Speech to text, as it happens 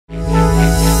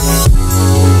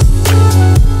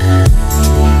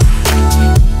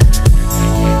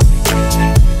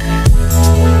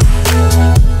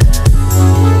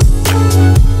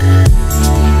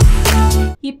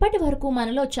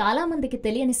మనలో చాలా మందికి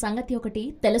తెలియని సంగతి ఒకటి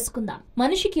తెలుసుకుందాం.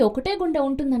 మనిషికి ఒకటే గుండె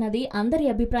ఉంటుందన్నది అందరి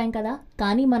అభిప్రాయం కదా.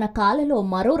 కానీ మన కాళ్ళలో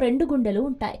మరో 2 గుండెలు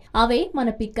ఉంటాయి. అవే మన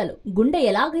పిక్కలు. గుండె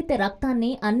ఎలాగైతే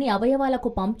రక్తాన్ని అన్ని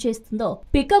అవయవాలకు పంప్ చేస్తుందో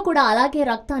పిక్క కూడా అలాగే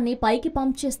రక్తాన్ని పైకి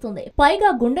పంప్ చేస్తుంది.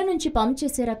 పైగా గుండె నుంచి పంప్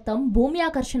చేసే రక్తం భూమి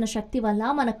ఆకర్షణ శక్తి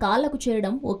వల్ల మన కాళ్ళకు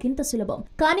చేరడం ఒకంత సులభం.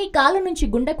 కానీ కాళ్ళ నుంచి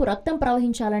గుండెకు రక్తం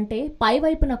ప్రవహించాలంటే పై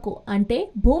వైపునకు అంటే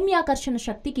భూమి ఆకర్షణ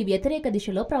శక్తికి వ్యతిరేక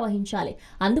దిశలో ప్రవహించాలి.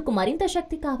 అందుకు మరింత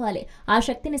శక్తి కావాలి. ఆ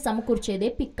శక్తిని సమకూర్చేదే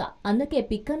పిక్క. అందుకే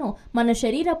పిక్కను మన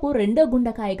శరీరపు 2వ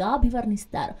గుండెకాయగా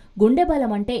అభివర్ణిస్తారు. గుండె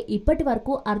బలం అంటే ఇప్పటి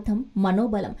వరకు అర్థం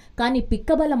మనోబలం. కానీ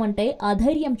పిక్క బలం అంటే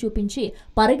అధైర్యం చూపించి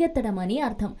పరిగెత్తడం అని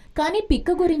అర్థం. కానీ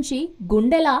పిక్క గురించి,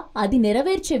 గుండెలా అది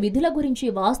నెరవేర్చే విధుల గురించి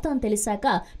వాస్తవం తెలిసాక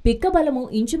పిక్క బలము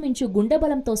ఇంచుమించు గుండె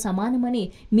బలంతో సమానమని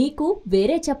మీకు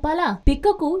వేరే చెప్పాలా?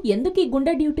 పిక్కకు ఎందుకు ఈ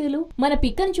గుండె డ్యూటీలు? మన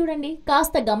పిక్కను చూడండి.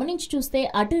 కాస్త గమనించి చూస్తే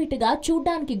అటు ఇటుగా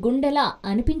చూడ్డానికి గుండెలా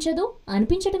అనిపించదు.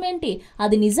 అనిపించటం ఏంటి?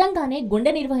 అది నిజంగానే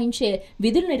గుండె నిర్వహించే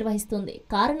విధులు నిర్వహిస్తుంది.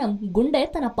 కారణం, గుండె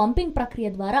తన పంపింగ్ ప్రక్రియ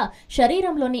ద్వారా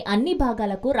శరీరంలోని అన్ని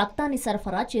భాగాలకు రక్తాన్ని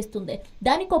సరఫరా చేస్తుంది.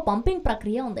 దానికో పంపింగ్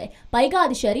ప్రక్రియ ఉంది. పైగా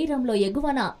అది శరీరంలో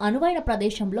ఎగువన అనువైన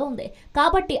ప్రదేశంలో ఉంది.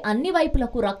 కాబట్టి అన్ని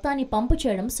వైపులకు రక్తాన్ని పంపు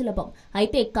చేయడం సులభం.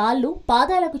 అయితే కాళ్ళు,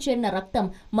 పాదాలకు చేరిన రక్తం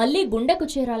మళ్లీ గుండెకు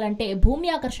చేరాలంటే భూమి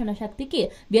ఆకర్షణ శక్తికి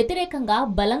వ్యతిరేకంగా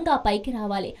బలంగా పైకి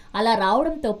రావాలి. అలా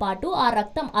రావడంతో పాటు ఆ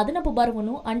రక్తం అదనపు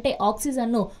బరువును అంటే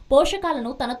ఆక్సిజన్ను,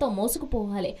 పోషకాలను తనతో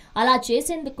మోసుకుపోవాలి. అలా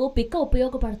చేసేందుకు పిక్క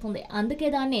ఉపయోగపడుతుంది. అందుకే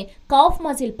దాన్ని కాఫ్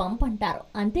మజిల్ పంప్ అంటారు.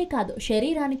 అంతేకాదు,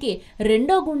 శరీరానికి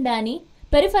 2వ గుండె అని,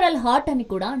 పెరిఫెరల్ హార్ట్ అని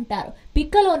కూడా అంటారు.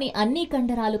 పిక్కలోని అన్ని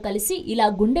కండరాలు కలిసి ఇలా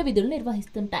గుండె విధులు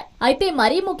నిర్వహిస్తుంటాయి. అయితే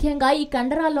మరీ ముఖ్యంగా ఈ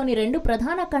కండరాల్లోని 2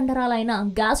 ప్రధాన కండరాలైన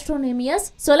గ్యాస్ట్రోనేమియస్,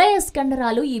 సోలయస్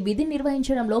కండరాలు ఈ విధి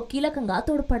నిర్వహించడంలో కీలకంగా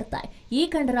తోడ్పడతాయి. ఈ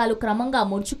కండరాలు క్రమంగా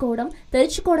ముడుచుకోవడం,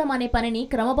 తెరుచుకోవడం అనే పనిని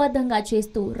క్రమబద్ధంగా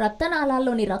చేస్తూ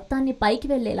రక్తనాళాల్లోని రక్తాన్ని పైకి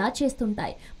వెళ్లేలా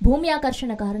చేస్తుంటాయి. భూమి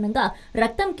ఆకర్షణ కారణంగా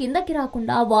రక్తం కిందకి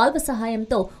రాకుండా వాల్వ్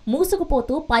సహాయంతో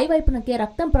మూసుకుపోతూ పై వైపునకే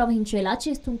రక్తం ప్రవహించేలా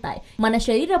చేస్తుంటాయి. మన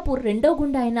శరీరపు 2వ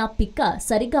గుండె అయిన పిక్క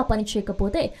సరిగ్గా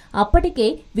పనిచేయకపోతే అప్పటికే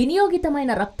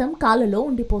వినియోగితమైన రక్తం కాళ్ళలో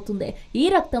ఉండిపోతుంది. ఈ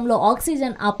రక్తంలో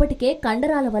ఆక్సిజన్ అప్పటికే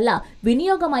కండరాల వల్ల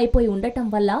వినియోగం అయిపోయి ఉండటం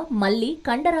వల్ల మళ్ళీ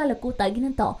కండరాలకు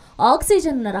తగినంత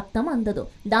ఆక్సిజన్ ఉన్న రక్తం అందదు.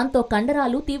 దాంతో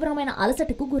కండరాలు తీవ్రమైన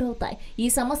అలసటకు గురవుతాయి. ఈ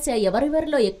సమస్య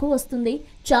ఎవరెవరిలో ఎక్కువ వస్తుంది?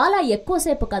 చాలా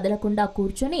ఎక్కువసేపు కదలకుండా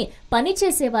కూర్చొని పని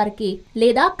చేసేవారికి,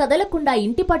 లేదా కదలకుండా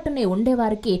ఇంటి పట్టునే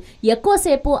ఉండేవారికి,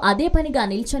 ఎక్కువసేపు అదే పనిగా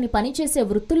నిల్చొని పనిచేసే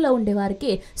వృత్తుల్లో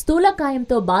ఉండేవారికి,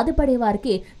 స్థూలకాయంతో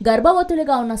బాధపడేవారికి,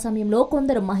 గర్భవతులుగా ఉన్న సమయంలో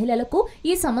కొందరు మహిళలకు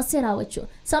ఈ సమస్య రావచ్చు.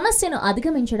 సమస్యను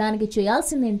అధిగమించడానికి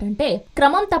చేయాల్సింది ఏంటంటే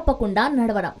క్రమం తప్పకుండా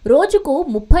నడవడం. రోజుకు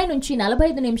 30 నుంచి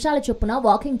 45 నిమిషాల చొప్పున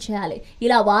వాకింగ్ చేయాలి.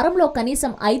 ఇలా వారంలో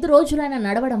కనీసం 5 రోజులైనా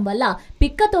నడవడం వల్ల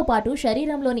పిక్కతో పాటు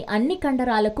శరీరంలోని అన్ని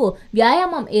కండరాలకు వ్యాయామం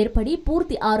ఏర్పడి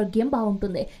పూర్తి ఆరోగ్యం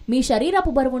బాగుంటుంది. మీ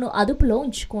శరీరపు బరువును అదుపులో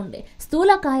ఉంచుకోండి.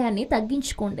 స్థూలకాయాన్ని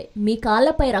తగ్గించుకోండి. మీ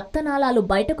కాళ్లపై రక్తనాళాలు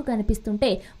బయటకు కనిపిస్తుంటే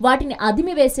వాటిని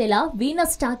అదిమి వేసేలా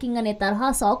వీనస్ స్టాకింగ్ అనే తరహా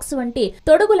సాక్స్ వంటి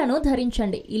తొడుగులను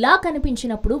ధరించండి. ఇలా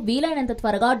కనిపించినప్పుడు వీలైనంత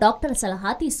త్వరగా డాక్టర్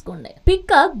సలహా తీసుకోండి.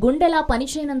 పిక్క గుండెలా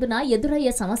పనిచేయనందున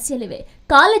ఎదురయ్యే సమస్యలివే.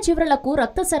 కాళ్ళ చివరలకు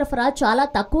రక్త సరఫరా చాలా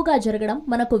తక్కువగా జరగడం,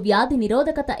 మనకు వ్యాధి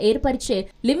నిరోధకత ఏర్పరిచే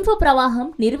లింఫ్ ప్రవాహం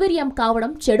నిర్వీర్యం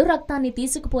కావడం, చెడు రక్తాన్ని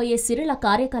తీసుకుపోయే సిరల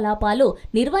కార్యకలాపాలు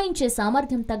నిర్వహించే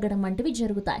సామర్థ్యం తగ్గడం వంటివి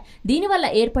జరుగుతాయి. దీనివల్ల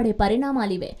ఏర్పడే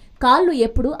పరిణామాలివే. కాళ్ళు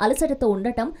ఎప్పుడు అలసటతో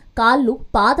ఉండటం, కాళ్ళు,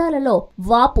 పాదాలలో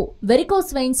వాపు,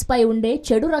 వెరికోస్ వెయిన్స్ పై ఉండే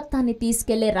చెడు రక్తాన్ని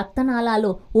తీసుకెళ్లే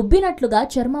రక్తనాళాలు ఉబ్బినట్లుగా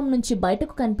చర్మం నుంచి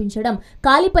బయటకు కనిపించడం,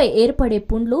 కాలిపై ఏర్పడే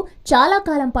పుండ్లు చాలా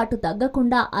కాలం పాటు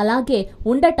తగ్గకుండా అలాగే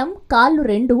ఉండటం, కాళ్ళు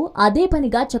 2 అదే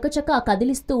పనిగా చకచకా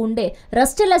కదిలిస్తూ ఉండే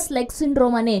రెస్ట్లెస్ లెగ్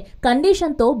సిండ్రోమ్ అనే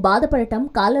కండిషన్తో బాధపడటం,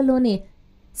 కాళ్ళలోని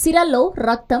సిరల్లో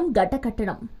రక్తం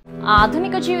గడ్డకట్టడం.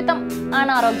 ఆధునిక జీవితం,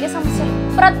 అనారోగ్య సమస్యలు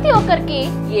ప్రతి ఒక్కరికి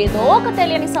ఏదో ఒక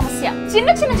తెలియని సమస్య. చిన్న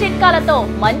చిన్న చిట్కాలతో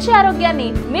మంచి ఆరోగ్యాన్ని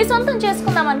మీ సొంతం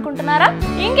చేసుకుందాం అనుకుంటున్నారా?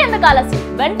 ఇంకెందుకు ఆలస్యం,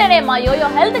 వెంటనే మా యోయో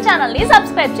హెల్త్ ఛానల్ ని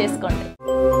సబ్స్క్రైబ్ చేసుకోండి.